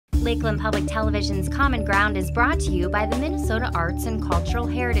Lakeland Public Television's Common Ground is brought to you by the Minnesota Arts and Cultural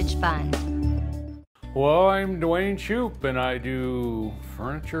Heritage Fund. Well, I'm Duane Shoup, and I do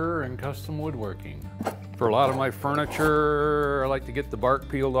furniture and custom woodworking. For a lot of my furniture, I like to get the bark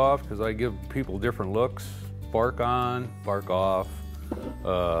peeled off because I give people different looks. Bark on, bark off.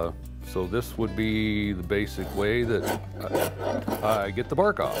 So this would be the basic way that I get the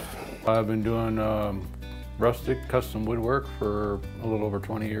bark off. I've been doing rustic custom woodwork for a little over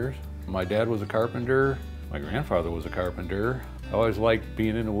 20 years. My dad was a carpenter. My grandfather was a carpenter. I always liked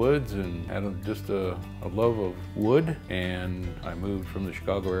being in the woods and had just a love of wood. And I moved from the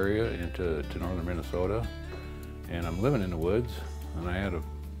Chicago area into northern Minnesota. And I'm living in the woods, and I had to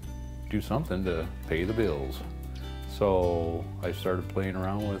do something to pay the bills. So I started playing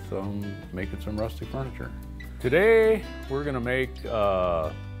around with making some rustic furniture. Today, we're gonna make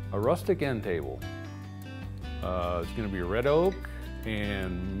a rustic end table. It's gonna be a red oak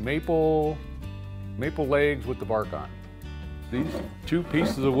and maple legs with the bark on. These two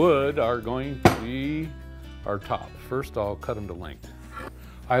pieces of wood are going to be our top. First, I'll cut them to length.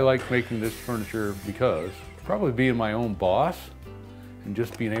 I like making this furniture because probably being my own boss and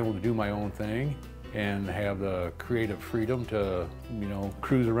just being able to do my own thing and have the creative freedom to,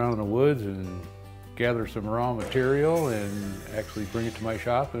 cruise around in the woods and gather some raw material and actually bring it to my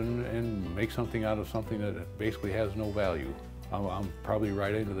shop and make something out of something that basically has no value. I'm probably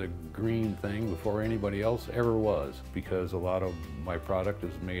right into the green thing before anybody else ever was, because a lot of my product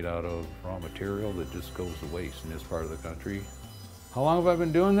is made out of raw material that just goes to waste in this part of the country. How long have I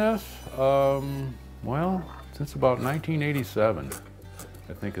been doing this? Well, since about 1987.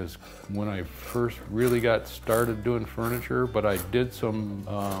 I think is when I first really got started doing furniture, but I did some,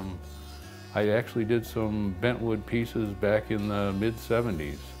 I actually did some bentwood pieces back in the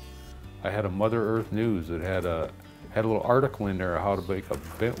mid-70s. I had a Mother Earth News that had a little article in there how to make a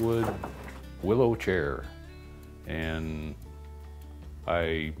bentwood willow chair. And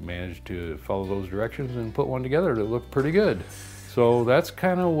I managed to follow those directions and put one together that looked pretty good. So that's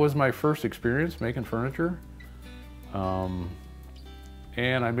kind of was my first experience making furniture.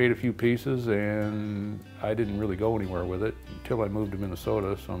 And I made a few pieces, and I didn't really go anywhere with it until I moved to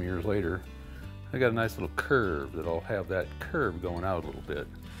Minnesota some years later. I got a nice little curve that'll have that curve going out a little bit.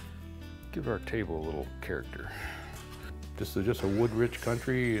 Give our table a little character. This is just a wood-rich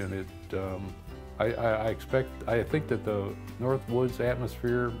country, and it. I think that the North Woods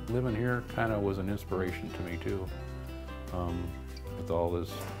atmosphere, living here, kind of was an inspiration to me too. With all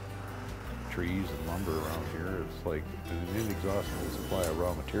this trees and lumber around here, it's like an inexhaustible supply of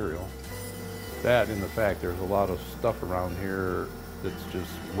raw material. That and the fact there's a lot of stuff around here that's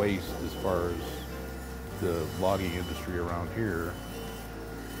just waste as far as the logging industry around here.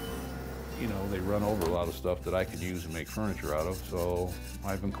 They run over a lot of stuff that I could use and make furniture out of, so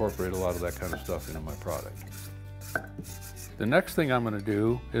I've incorporated a lot of that kind of stuff into my product. The next thing I'm gonna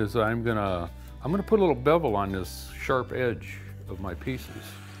do is I'm gonna put a little bevel on this sharp edge of my pieces.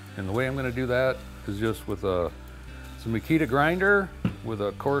 And the way I'm going to do that is just with some Makita grinder with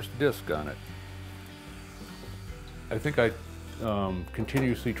a coarse disc on it. I think I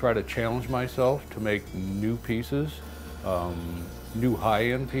continuously try to challenge myself to make new pieces, new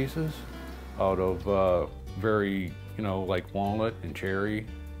high-end pieces out of very, like walnut and cherry,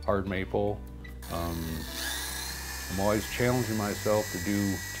 hard maple. I'm always challenging myself to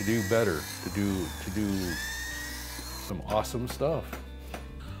do better, to do some awesome stuff.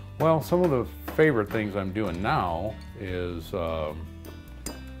 Well, some of the favorite things I'm doing now is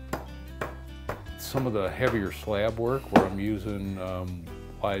some of the heavier slab work where I'm using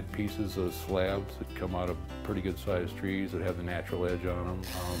wide pieces of slabs that come out of pretty good sized trees that have the natural edge on them.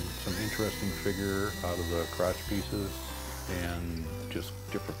 Some interesting figure out of the crotch pieces, and just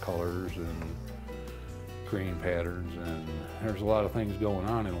different colors and grain patterns, and there's a lot of things going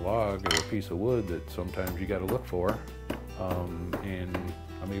on in a log or a piece of wood that sometimes you got to look for. And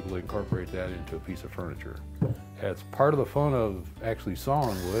I'm able to incorporate that into a piece of furniture. It's part of the fun of actually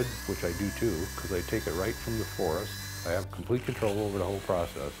sawing wood, which I do too, because I take it right from the forest. I have complete control over the whole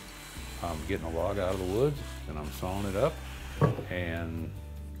process. I'm getting a log out of the woods and I'm sawing it up, and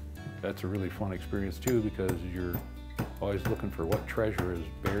that's a really fun experience too, because you're always looking for what treasure is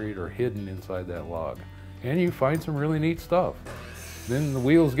buried or hidden inside that log. And you find some really neat stuff. Then the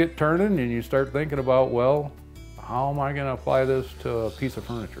wheels get turning and you start thinking about, well, how am I going to apply this to a piece of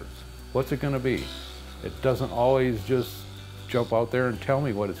furniture? What's it going to be? It doesn't always just jump out there and tell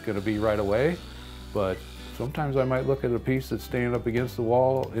me what it's going to be right away, but sometimes I might look at a piece that's standing up against the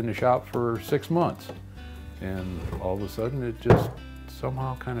wall in the shop for 6 months, and all of a sudden it just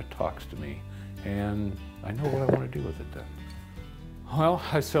somehow kind of talks to me, and I know what I want to do with it then. Well,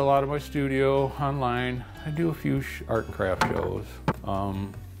 I sell out of my studio online. I do a few art and craft shows.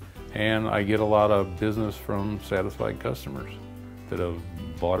 And I get a lot of business from satisfied customers that have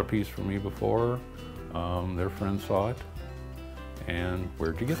bought a piece from me before. Their friends saw it, and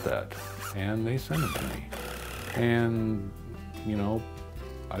where'd you get that? And they send it to me. And, you know,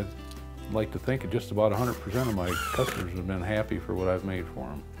 I like to think that just about 100% of my customers have been happy for what I've made for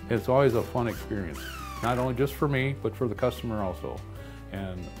them. It's always a fun experience, not only just for me, but for the customer also.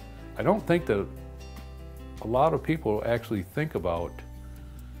 And I don't think that a lot of people actually think about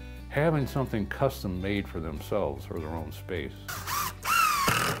having something custom made for themselves or their own space.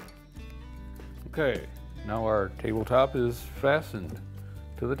 Okay, now our tabletop is fastened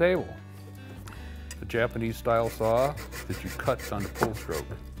to the table. The Japanese style saw that you cut on the pull stroke.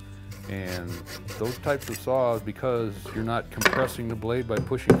 And those types of saws, because you're not compressing the blade by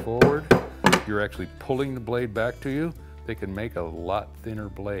pushing forward, you're actually pulling the blade back to you, they can make a lot thinner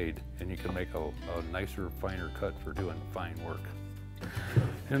blade, and you can make a nicer, finer cut for doing fine work.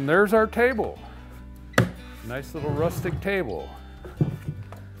 And there's our table. Nice little rustic table.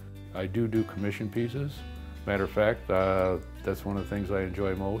 I do commission pieces. Matter of fact, that's one of the things I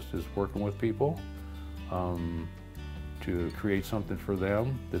enjoy most is working with people to create something for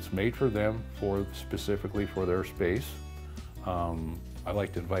them that's made for them, specifically for their space. I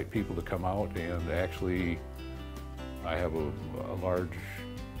like to invite people to come out and actually, I have a large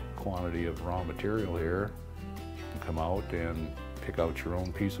quantity of raw material here. You can come out and pick out your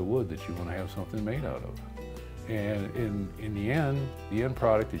own piece of wood that you want to have something made out of. And in the end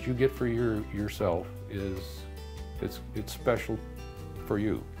product that you get for yourself is, it's special for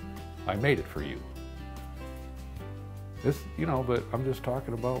you. I made it for you. This, you know, but I'm just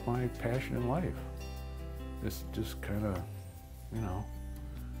talking about my passion in life. It's just kind of, you know,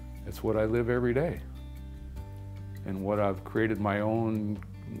 it's what I live every day. And what I've created my own,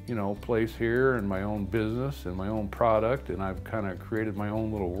 you know, place here and my own business and my own product, and I've kind of created my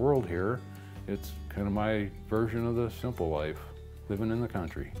own little world here. It's kind of my version of the simple life, living in the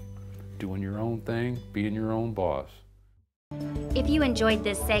country, doing your own thing, being your own boss. If you enjoyed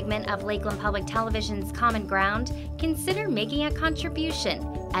this segment of Lakeland Public Television's Common Ground, consider making a contribution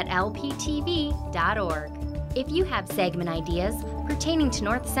at lptv.org. If you have segment ideas pertaining to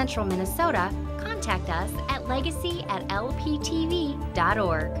North Central Minnesota, contact us at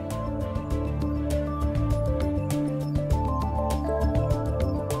legacy@lptv.org.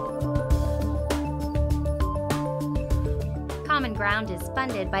 Common Ground is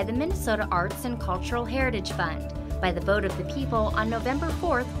funded by the Minnesota Arts and Cultural Heritage Fund by the vote of the people on November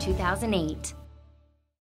 4th, 2008.